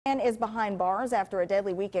Man is behind bars after a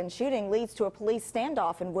deadly weekend shooting leads to a police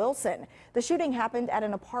standoff in Wilson. The shooting happened at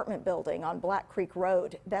an apartment building on Black Creek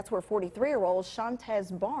Road. That's where 43-year-old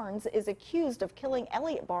Shantez Barnes is accused of killing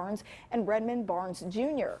Elliot Barnes and Redmond Barnes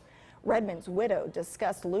Jr. Redmond's widow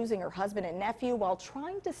discussed losing her husband and nephew while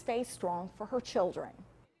trying to stay strong for her children.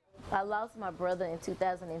 I lost my brother in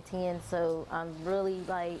 2010, so I'm really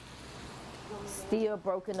still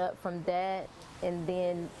broken up from that, and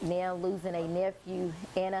then now losing a nephew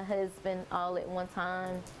and a husband all at one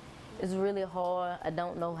time is really hard. I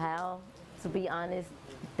don't know how, to be honest,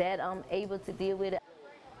 that I'm able to deal with it.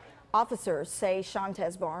 Officers say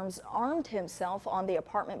Shantez Barnes armed himself on the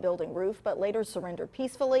apartment building roof but later surrendered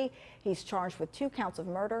peacefully. He's charged with 2 counts of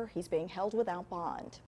murder. He's being held without bond.